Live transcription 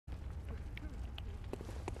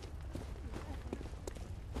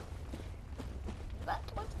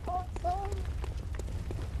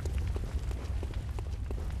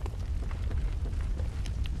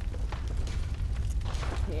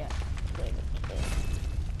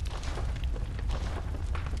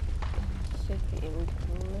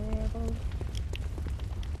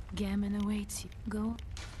gammon awaits you. Go.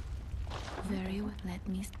 Very well. Let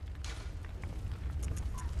me.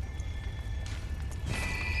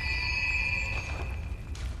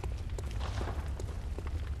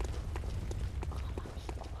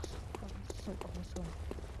 So awesome.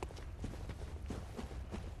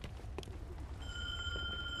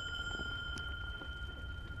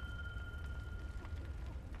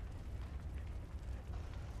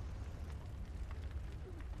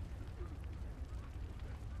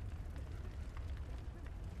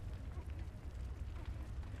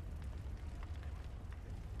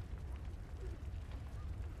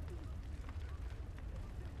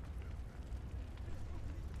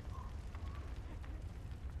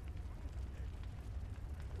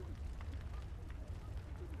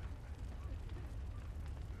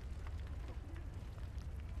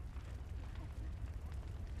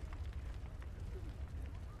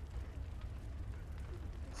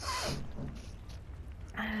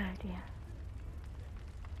 Ah, dear.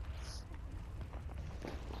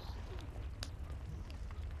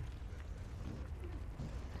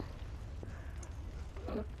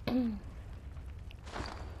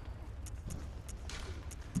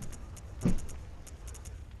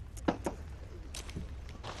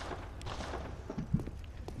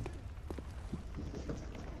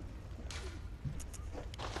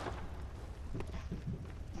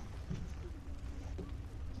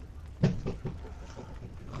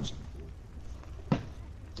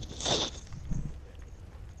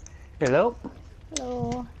 Hello.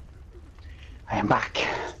 Hello. I am back.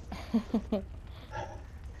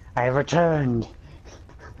 I have returned.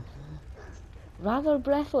 Rather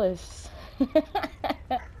breathless.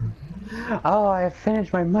 Oh, I have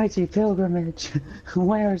finished my mighty pilgrimage.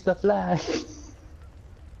 Where's the flag?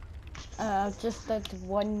 Just did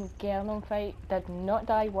one Gernon fight, did not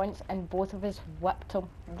die once, and both of us whipped him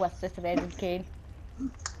with the threaded cane.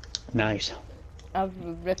 Nice. I've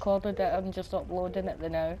recorded it, I'm just uploading it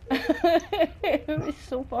now. It was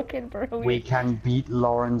so fucking brilliant. We can beat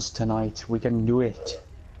Lawrence tonight. We can do it.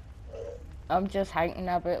 I'm just hanging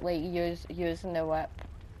about like using the whip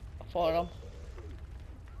for him.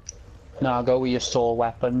 Now go with your soul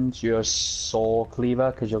weapons, your soul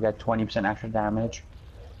cleaver, because you'll get 20% extra damage.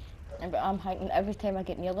 But I'm hanging every time I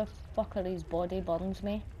get near the fucker, his body burns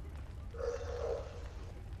me.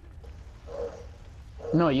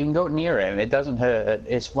 No, you can go near him. It doesn't hurt.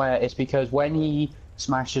 It's because when he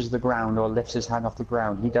smashes the ground or lifts his hand off the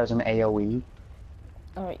ground, he does an AOE.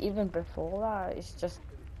 Or even before that, it's just...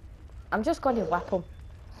 I'm just going to whip him.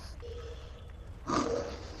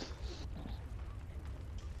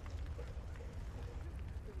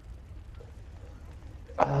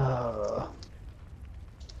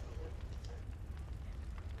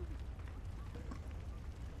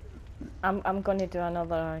 I'm going to do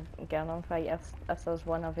another Gernon fight if there's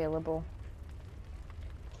one available.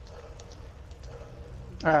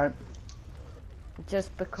 Alright.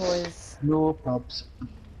 Just because... No probs.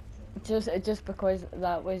 Just because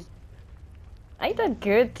that was... I did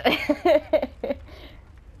good.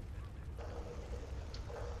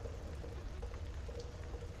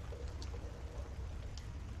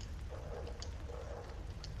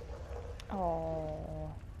 Oh,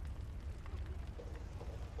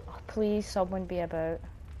 please, someone be about.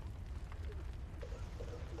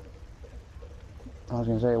 I was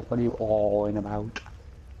gonna say, what are you all in about?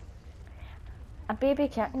 A baby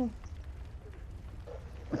kitten.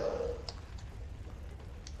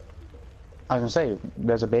 I was gonna say,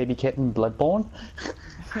 there's a baby kitten, Bloodborne.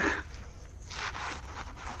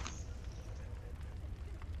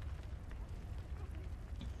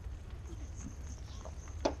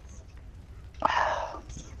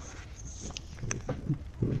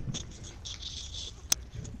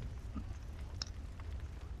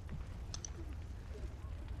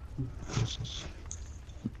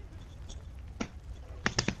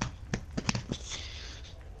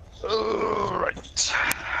 Right.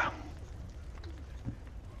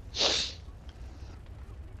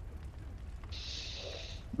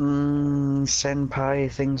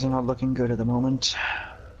 Senpai, things are not looking good at the moment.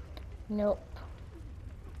 Nope.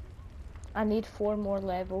 I need 4 more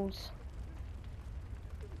levels.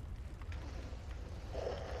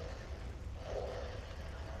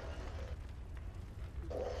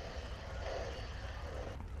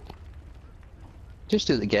 Just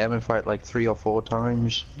do the game and fight like 3 or 4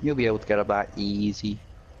 times. You'll be able to get up that easy.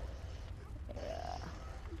 Yeah.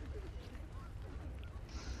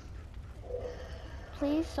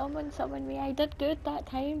 Please, someone summon me. I did good that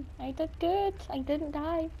time. I did good. I didn't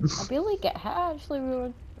die. I barely get hit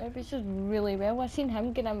actually. It was just really well. I seen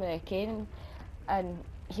him get him with a cane and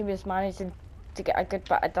he was managing to get a good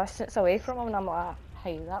bit of distance away from him and I'm like,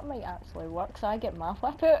 hey, that might actually work, so I get my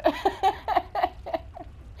whip out.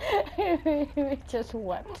 We just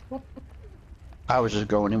whipped him. I was just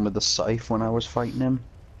going in with the scythe when I was fighting him.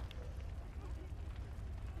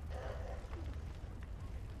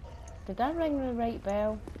 Did I ring the right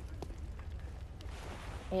bell?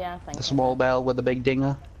 Yeah, I think The I small did. bell with the big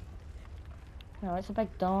dinger. No, it's a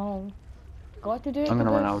big dong. Got to do it, I'm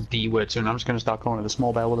gonna run Caboose. out of D word soon. I'm just gonna start calling it the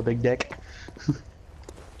small bell with a big dick.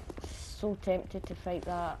 So tempted to fight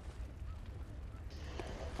that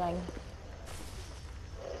thing.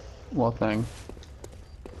 What thing?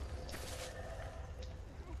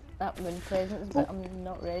 That moon presence, but I'm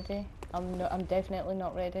not ready. I'm definitely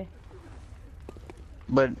not ready.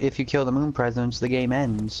 But if you kill the moon presence, the game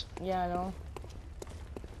ends. Yeah, I know.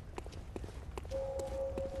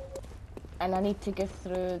 And I need to go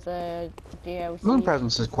through the DLC. Moon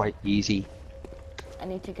presence is quite easy. I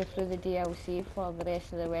need to go through the DLC for the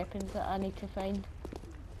rest of the weapons that I need to find.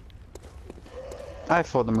 I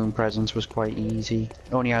thought the moon presence was quite easy.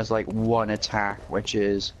 It only has like one attack, which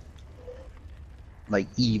is like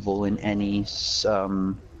evil in any sense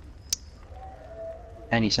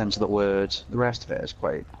of the word. The rest of it is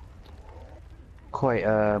quite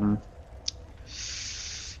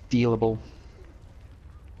dealable.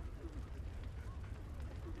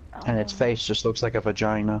 And its face just looks like a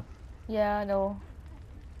vagina. Yeah, I know.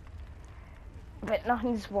 But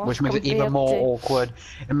nothing's worse Which makes it even compared more to... awkward.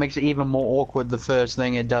 It makes it even more awkward. The first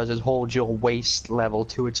thing it does is hold your waist level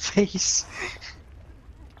to its face.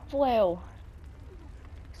 Well,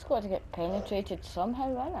 it's got to get penetrated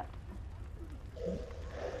somehow, isn't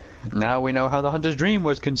it? Now we know how the hunter's dream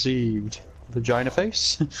was conceived. Vagina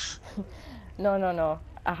face. No.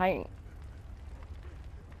 I think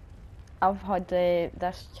I've had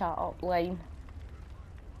this chat up line.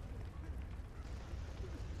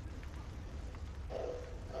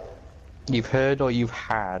 You've heard or you've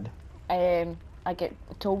had? I get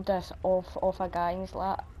told this off a guy and he's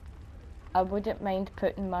like, I wouldn't mind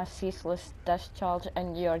putting my ceaseless discharge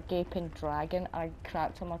in your gaping dragon. I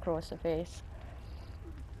cracked him across the face.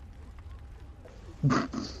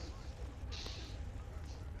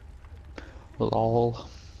 Lol.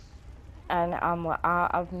 And I'm like,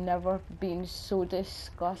 I've never been so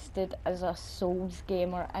disgusted as a Souls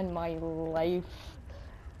gamer in my life.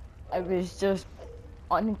 It was just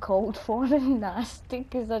uncalled for and nasty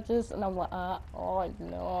and I'm like, oh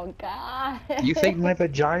no, God. You think my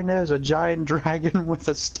vagina is a giant dragon with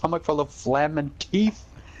a stomach full of phlegm and teeth?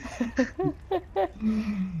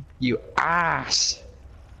 You ass!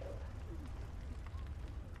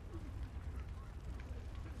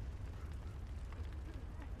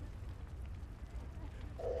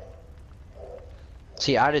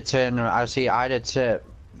 See, I'd have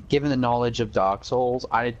given the knowledge of Dark Souls,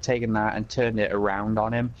 I'd have taken that and turned it around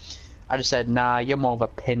on him. I'd have said, nah, you're more of a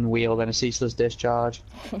pinwheel than a ceaseless discharge.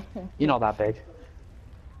 You're not that big.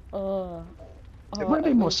 It would have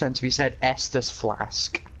made more sense if you said Estus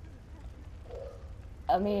Flask.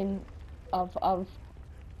 I mean, I've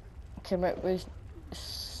come up with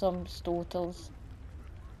some stoters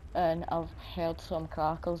and I've heard some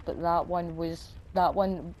crackles, but that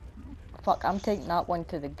one, fuck, I'm taking that one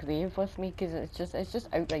to the grave with me because it's just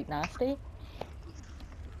outright nasty.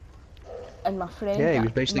 And my friend, Yeah, he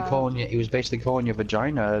was basically calling your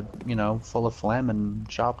vagina, you know, full of phlegm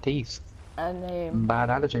and sharp teeth. And Bad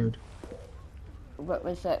attitude. what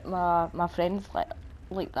was it? My friend's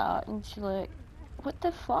like that, and she's like, "What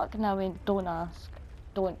the fuck?" And I went, "Don't ask,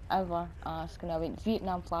 don't ever ask." And I went,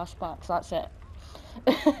 "Vietnam flashbacks. That's it.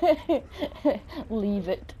 Leave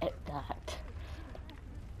it at that."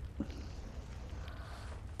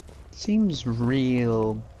 Seems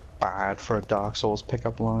real bad for a Dark Souls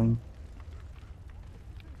pickup line.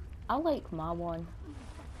 I like my one.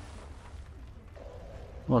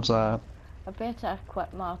 What's that? I better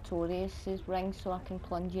quit my Torius' ring so I can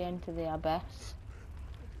plunge you into the abyss.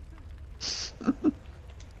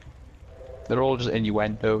 They're all just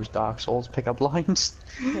innuendos, Dark Souls pickup lines.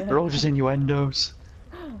 They're all just innuendos.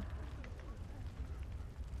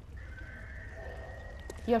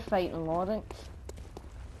 You're fighting Lawrence.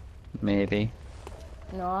 Maybe.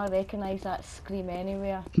 No, I recognise that scream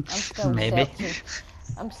anywhere. I'm still Maybe. searching.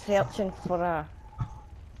 I'm searching for a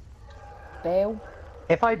bell.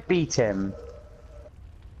 If I beat him,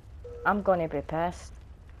 I'm gonna be pissed.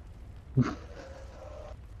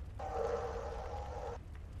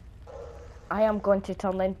 I am going to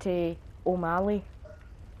turn into O'Malley.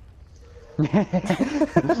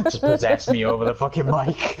 just possess me over the fucking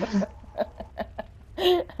mic.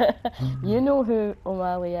 You know who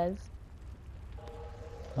O'Malley is.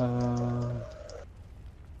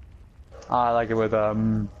 I like it with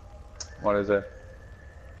what is it?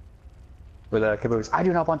 with Caboose. I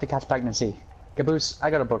do not want to catch pregnancy. Caboose,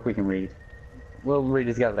 I got a book we can read. We'll read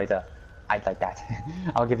it together later. I'd like that.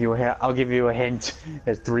 I'll give you a hint.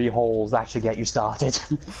 There's 3 holes that should get you started.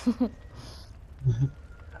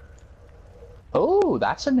 Oh,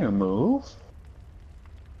 that's a new move.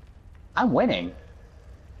 I'm winning.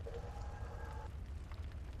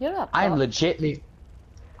 You're a I am pup.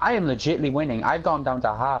 legitly winning. I've gone down to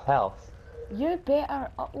half health. You better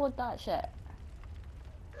upload that shit.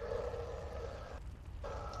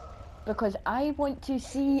 Because I want to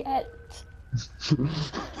see it.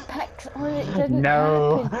 Pics on it didn't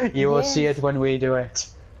No, happen. you will see Yes. it when we do it.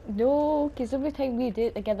 No, because every time we do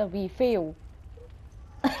it together we fail.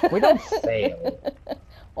 We don't fail.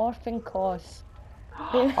 Orphan costs.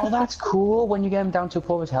 Oh, that's cool. When you get him down to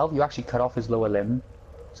 4 of his health, you actually cut off his lower limb.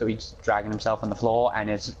 So he's dragging himself on the floor, and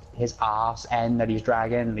his arse end that he's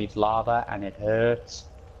dragging leaves lava, and it hurts.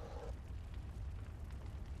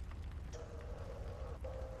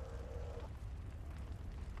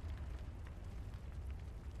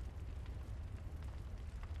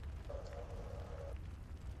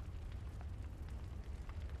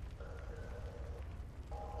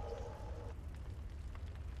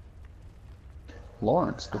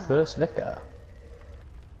 Lawrence, the first vicar.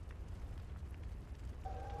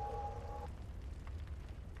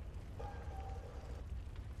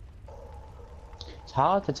 It's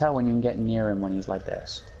hard to tell when you can get near him when he's like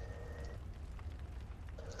this.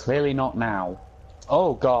 Clearly not now.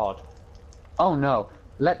 Oh god. Oh no.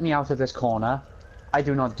 Let me out of this corner. I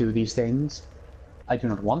do not do these things. I do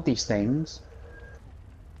not want these things.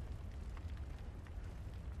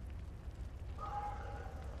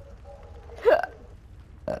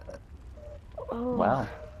 Oh, Well.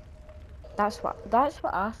 that's what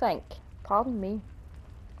I think. Pardon me.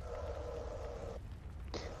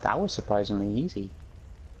 That was surprisingly easy.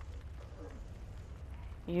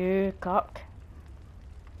 You cuck.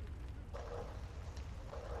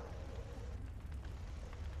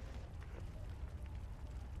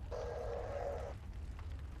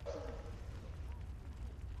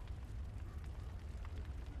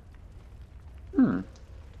 Hmm.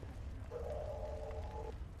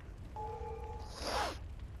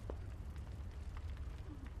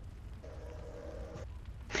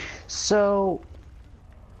 So,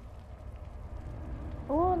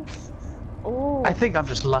 Oh. I think I'm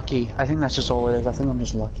just lucky. I think that's just all it is. I think I'm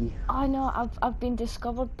just lucky. I know. I've been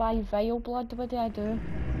discovered by vile blood. What do I do?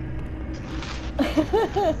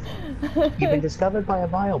 You've been discovered by a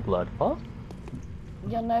vile blood. What?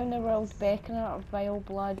 You're now the world beckoner of vile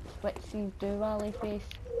blood. Witsy do face.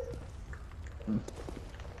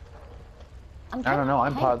 I don't know.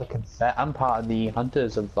 I'm part of the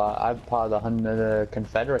hunters of. I'm part of the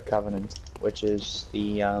Confederate Covenant, which is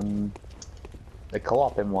the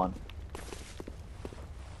co-op in one.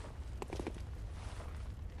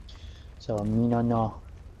 So me no know.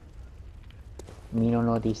 Me no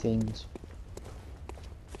know these things.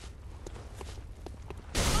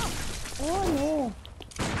 Oh no.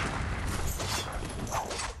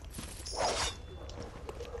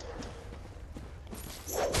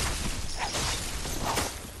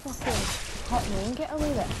 Fucking hot moon, get away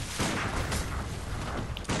with it.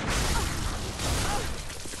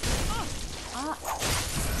 Ah,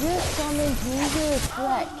 you summoned me, you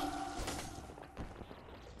prick.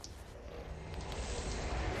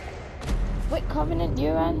 What covenant you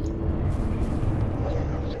in?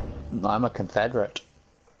 I'm a Confederate.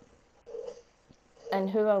 And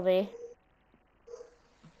who are they?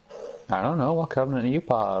 I don't know. What covenant are you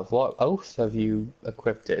part of? What oath have you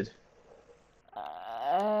equipped? You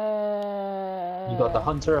got the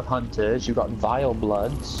Hunter of Hunters. You got Vile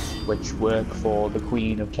Bloods, which work for the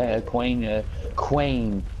Queen of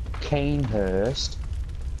Canehurst.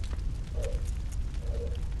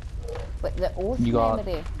 But the oath You got-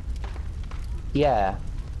 memory. Yeah.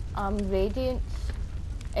 Radiance.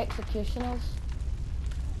 Executioners.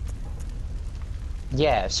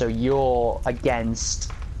 Yeah, so you're against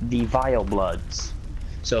the Vile Bloods.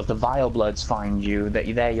 So if the Vile Bloods find you,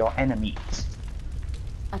 they're your enemies.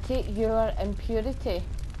 I take your impurity.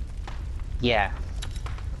 Yeah.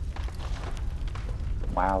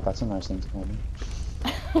 Wow, that's a nice thing to call me.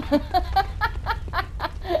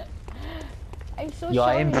 I'm so You're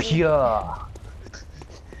sorry. impure!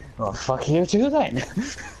 Well, fuck you too then.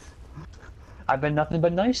 I've been nothing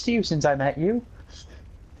but nice to you since I met you.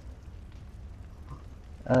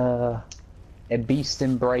 A beast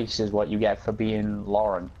embrace is what you get for being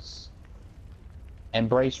Lawrence.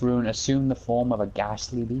 Embrace rune, assume the form of a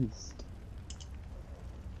ghastly beast.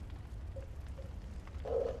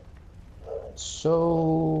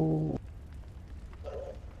 So...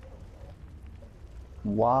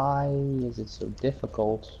 Why is it so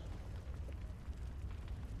difficult?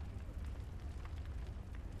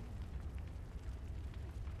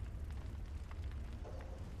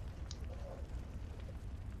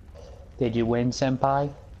 Did you win,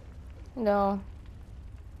 Senpai? No.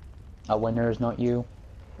 A winner is not you?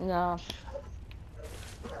 No.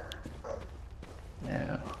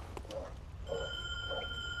 Yeah.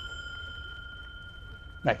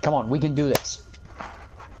 Right, come on, we can do this.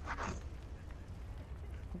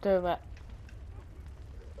 Do it.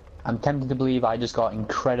 I'm tempted to believe I just got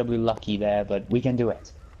incredibly lucky there, but we can do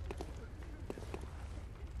it.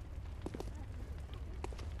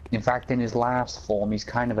 In fact, in his last form, he's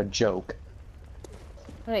kind of a joke.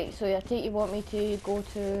 Right, so I think you want me to go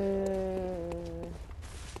to...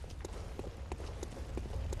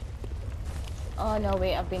 Oh no,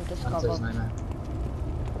 wait, I've been discovered.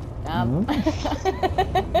 Damn.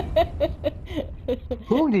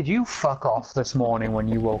 Who did you fuck off this morning when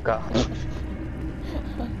you woke up?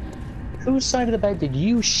 Whose side of the bed did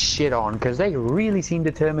you shit on? Because they really seem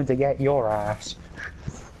determined to get your ass.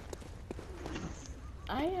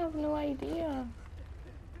 I have no idea.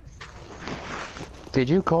 Did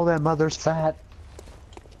you call their mothers fat?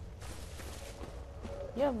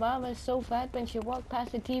 Your mom is so fat when she walked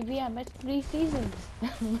past the TV, I missed 3 seasons.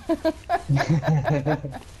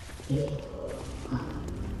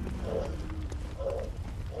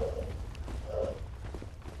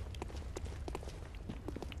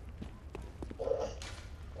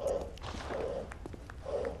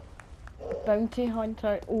 Bounty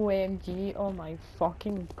Hunter, OMG, oh my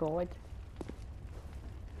fucking god.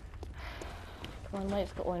 Come on,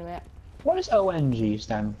 let's get on with it. What does OMG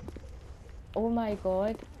stand for? Oh my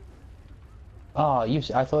god. Oh,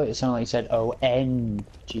 I thought it sounded like you said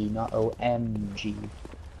O-N-G, not O-M-G.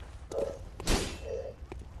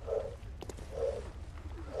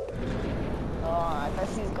 Oh,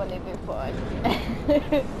 this is gonna be fun.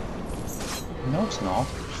 No, it's not.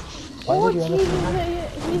 Why Oh would you ever think that?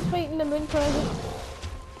 Jesus, he's fighting the moon presence.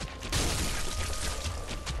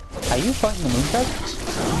 Are you fighting the moon presence?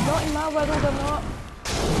 Not in my world or not.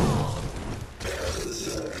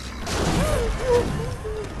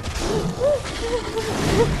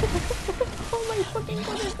 Oh my fucking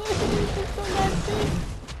god, this is so nasty.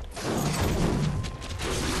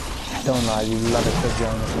 Don't lie, you love it for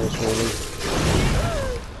Jonah first, really.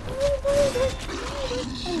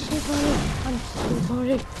 I'm so sorry. I'm so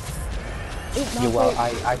sorry. It's not You well,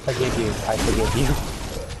 right. I forgive you. I forgive you.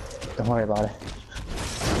 Don't worry about it.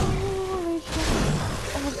 Holy shit.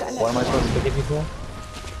 Oh, I've got What am I supposed to forgive you for?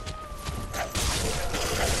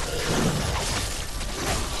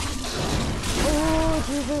 Oh,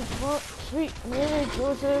 Jesus, what? Sweet Mary,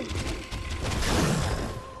 Joseph.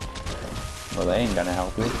 Well, they ain't gonna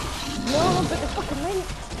help you. No, but the fucking link.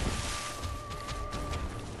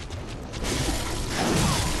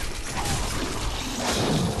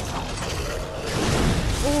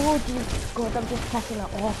 Oh, dear God, I'm just pissing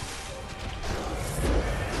it off.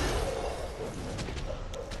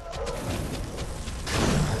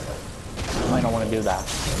 You might not want to do that.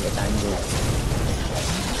 It's angry.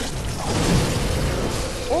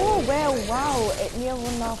 Oh, well, wow, it nearly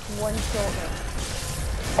enough one shot.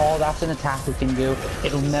 Oh, that's an attack we can do.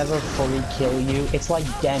 It'll never fully kill you. It's like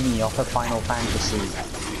Demi off of Final Fantasy.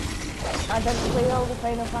 I didn't play all the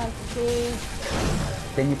Final Fantasy.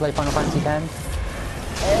 Didn't you play Final Fantasy 10?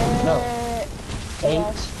 No. 8?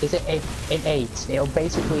 Yes. Is it 8? In 8, it'll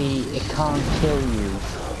basically, it can't kill you.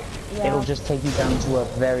 Yeah. It'll just take you down to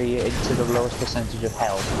to the lowest percentage of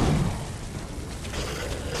health.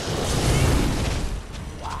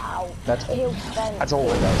 Wow. That's all. Tail spin. That's all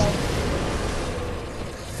it Tail does. spin.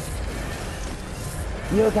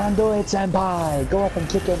 You can do it, Senpai! Go up and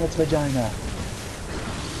kick in its vagina.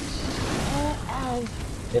 Ow.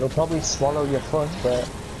 It'll probably swallow your foot, but...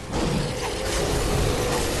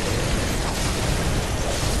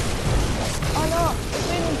 Oh no, it's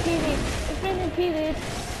raining period. It's raining period.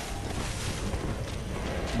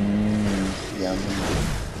 Yummy.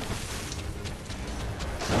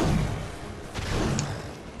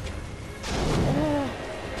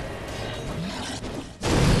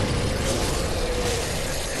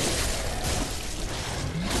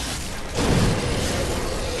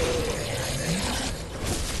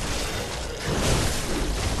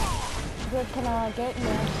 Where can I get you?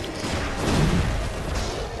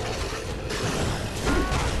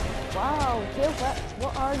 Wow, tail whip.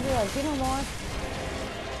 What are you? A Xenomorph?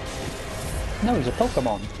 No, he's a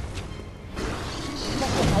Pokemon.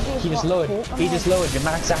 Fucking hideous He just little lowered. Pokemon. He just lowered your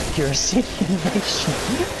max accuracy innovation.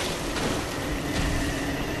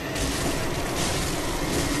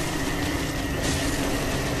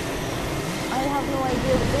 I have no idea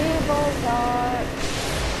Fireballs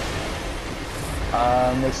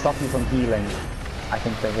are... They stop you from healing. I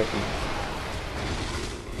think they hit you.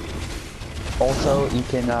 Also, you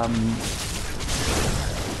can,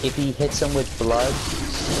 if he hits them with blood,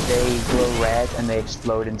 they glow red and they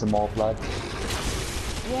explode into more blood.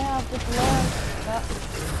 Yeah, I've just learned that.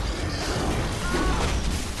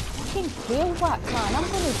 Fucking tail whack, man. I'm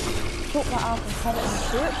gonna choke that off and cut it and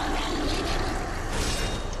shoot.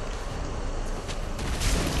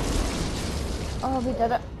 Oh, we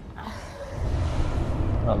did it.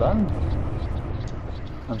 Well done.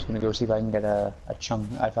 I'm just gonna go see if I can get a chunk,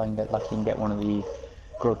 if I can get lucky and get one of the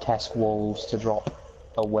grotesque wolves to drop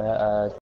a